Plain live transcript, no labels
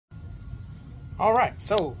All right,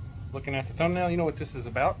 so looking at the thumbnail, you know what this is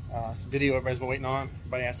about. It's a video everybody's been waiting on.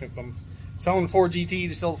 Everybody asked me if I'm selling the Ford GT,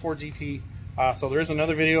 to sell the Ford GT. So there is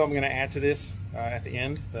another video I'm going to add to this at the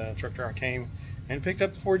end. The truck driver came and picked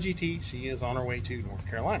up the Ford GT. She is on her way to North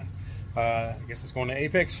Carolina. I guess it's going to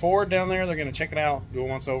Apex Ford down there. They're going to check it out, do it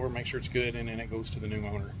once over, make sure it's good, and then it goes to the new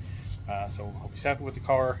owner. So hope he's happy with the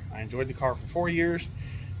car. I enjoyed the car for 4 years.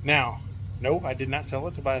 Now, no, I did not sell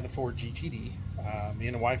it to buy the Ford GTD. Me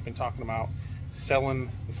and the wife have been talking about selling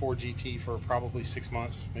the Ford GT for probably 6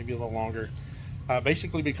 months, maybe a little longer.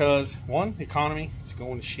 Basically because, one, economy, it's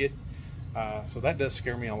going to shit. So that does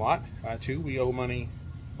scare me a lot. Two, we owe money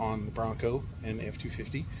on the Bronco and the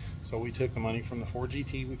F-250. So we took the money from the Ford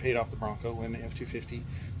GT, we paid off the Bronco and the F-250.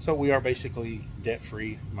 So we are basically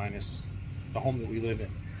debt-free minus the home that we live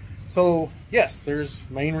in. So yes, there's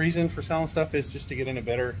main reason for selling stuff is just to get in a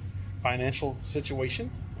better financial situation,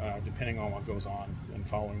 depending on what goes on in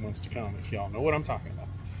following months to come, if y'all know what I'm talking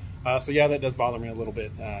about. So yeah, that does bother me a little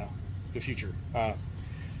bit, the future.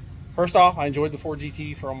 First off, I enjoyed the Ford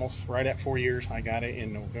GT for almost right at 4 years. I got it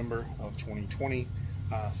in November of 2020,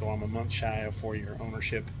 so I'm a month shy of 4-year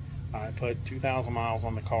ownership. I put 2,000 miles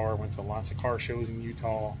on the car, went to lots of car shows in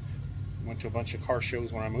Utah, went to a bunch of car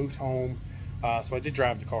shows when I moved home. So I did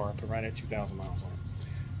drive the car, I put right at 2,000 miles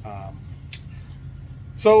on it.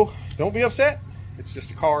 So don't be upset. It's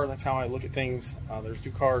just a car. That's how I look at things. There's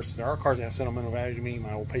two cars. There are cars that have sentimental value to me.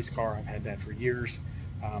 My old pace car, I've had that for years.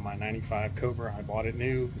 My 95 Cobra, I bought it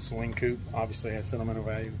new. The Saleen Coupe obviously has sentimental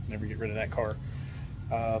value. Never get rid of that car.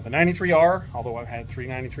 The 93R, although I've had 3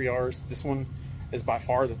 93Rs, this one is by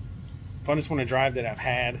far the funnest one to drive that I've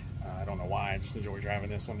had. I don't know why, I just enjoy driving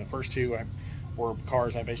this one. The first two were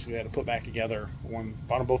cars I basically had to put back together. One,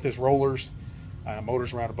 bought them both as rollers.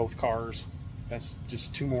 Motors were out of both cars. That's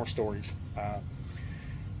just 2 more stories.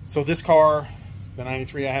 So this car, the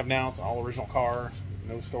 93 I have now, it's an all original car.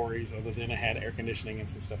 No stories other than it had air conditioning and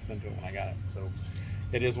some stuff done to it when I got it. So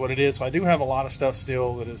it is what it is. So I do have a lot of stuff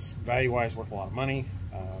still that is value-wise worth a lot of money,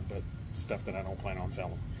 but stuff that I don't plan on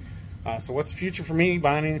selling. So what's the future for me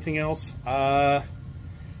buying anything else? I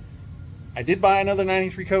did buy another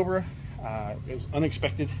 93 Cobra. It was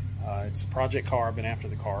unexpected. It's a project car. I've been after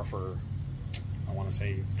the car for, I want to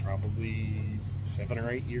say, probably 7 or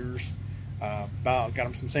 8 years. Got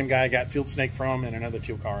him from the same guy I got Field Snake from, and another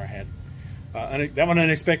teal car I had. That one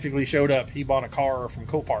unexpectedly showed up. He bought a car from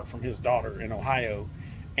Copart from his daughter in Ohio,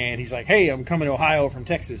 and he's like, hey, I'm coming to Ohio from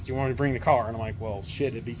Texas. Do you want me to bring the car? And I'm like, well,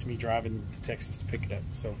 shit, it beats me driving to Texas to pick it up.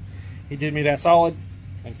 So he did me that solid.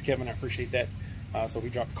 Thanks, Kevin. I appreciate that. So he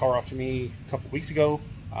dropped the car off to me a couple weeks ago.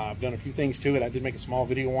 I've done a few things to it. I did make a small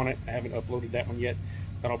video on it. I haven't uploaded that one yet.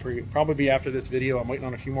 That'll probably be after this video. I'm waiting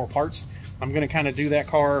on a few more parts. I'm going to kind of do that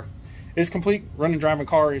car. It's complete running driving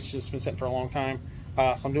car. It's just been sitting for a long time.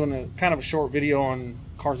 So I'm doing a kind of a short video on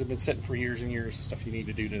cars that have been sitting for years and years, stuff you need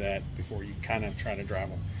to do to that before you kind of try to drive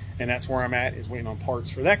them. And that's where I'm at, is waiting on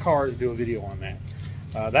parts for that car to do a video on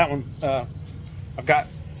that. That one, I've got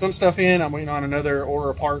some stuff in. I'm waiting on another order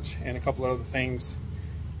of parts and a couple of other things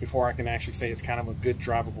before I can actually say it's kind of a good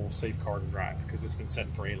drivable, safe car to drive, because it's been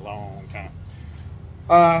sitting for a long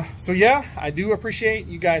time. So yeah, I do appreciate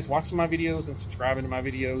you guys watching my videos and subscribing to my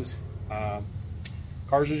videos.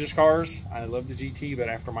 Cars are just cars. I love the GT, but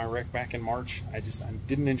after my wreck back in March, I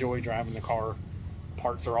didn't enjoy driving the car.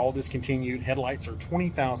 Parts are all discontinued. Headlights are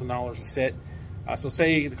 $20,000 a set. So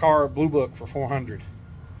say the car Blue Book for $400.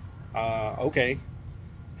 Okay,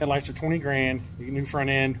 headlights are 20 grand. You can do front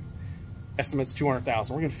end. Estimate's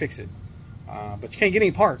 200,000. We're gonna fix it, but you can't get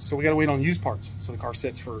any parts, so we gotta wait on used parts. So the car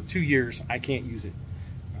sits for 2 years. I can't use it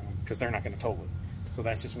because they're not gonna tow it. So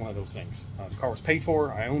that's just one of those things. The car was paid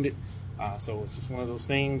for. I owned it. So it's just one of those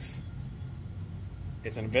things.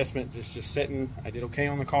 It's an investment, just sitting. I did okay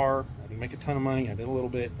on the car. I didn't make a ton of money. I did a little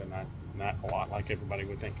bit, but not a lot like everybody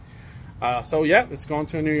would think. So yeah, it's going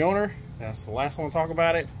to a new owner. That's the last one to talk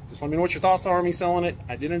about it. Just let me know what your thoughts are on me selling it.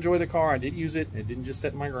 I did enjoy the car. I did use it. It didn't just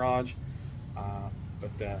sit in my garage.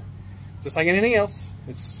 But just like anything else,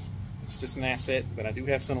 it's just an asset. But I do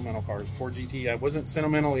have sentimental cars. Ford GT, I wasn't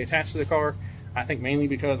sentimentally attached to the car. I think mainly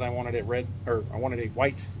because I wanted it red, or I wanted a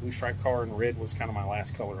white blue stripe car, and red was kind of my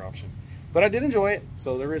last color option. But I did enjoy it,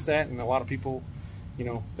 so there is that. And a lot of people, you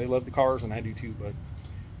know, they love the cars, and I do too. But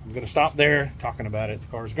I'm going to stop there talking about it. The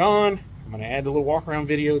car's gone. I'm going to add the little walk around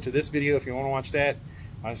video to this video if you want to watch that.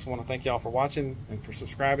 I just want to thank y'all for watching and for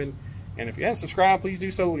subscribing. And if you haven't subscribed, please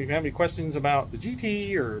do so. If you have any questions about the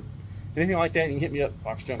GT or anything like that, you can hit me up,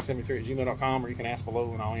 foxjunk73@gmail.com, or you can ask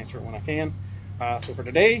below and I'll answer it when I can. So for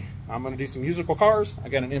today, I'm going to do some musical cars. I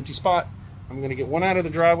got an empty spot. I'm going to get one out of the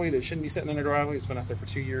driveway that shouldn't be sitting in the driveway. It's been out there for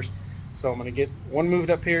 2 years. So I'm going to get one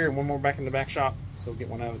moved up here and one more back in the back shop. So get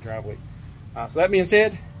one out of the driveway. So that being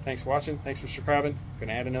said, thanks for watching. Thanks for subscribing. Going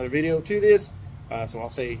to add another video to this. So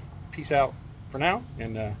I'll say peace out for now,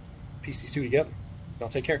 and piece these two together. Y'all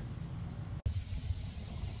take care.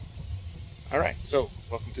 All right, so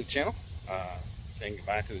welcome to the channel. Saying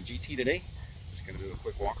goodbye to the GT today. Just going to do a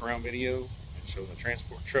quick walk around video and show the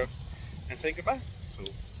transport truck and say goodbye. So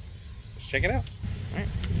let's check it out. All right,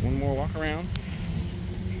 one more walk around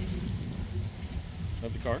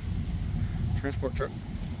of the car. Transport truck.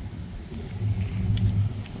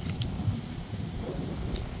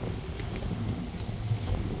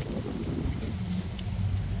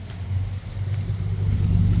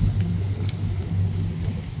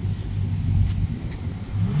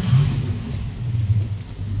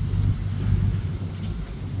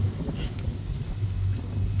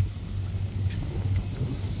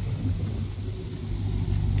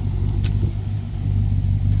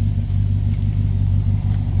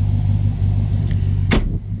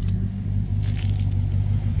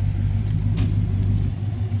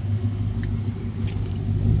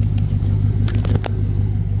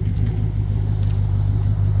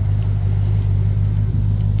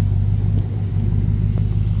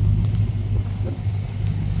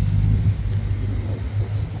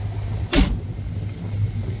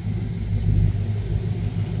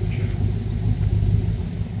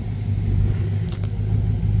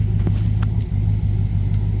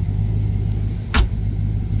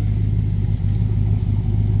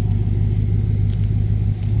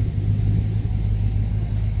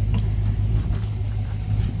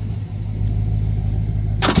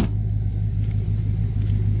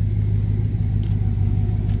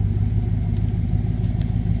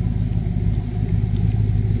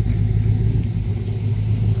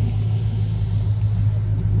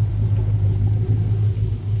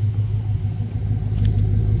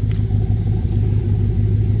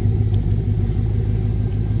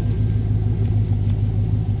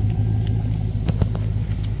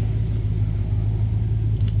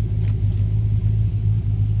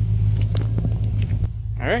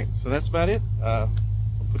 All right, so that's about it. I'll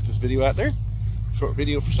put this video out there. Short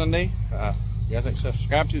video for Sunday. If you guys ain't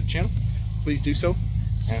subscribed to the channel, please do so.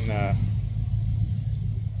 And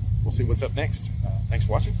we'll see what's up next. Thanks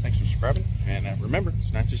for watching. Thanks for subscribing. And remember,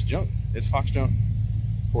 it's not just junk. It's Fox junk.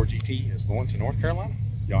 Ford GT is going to North Carolina.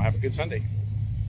 Y'all have a good Sunday.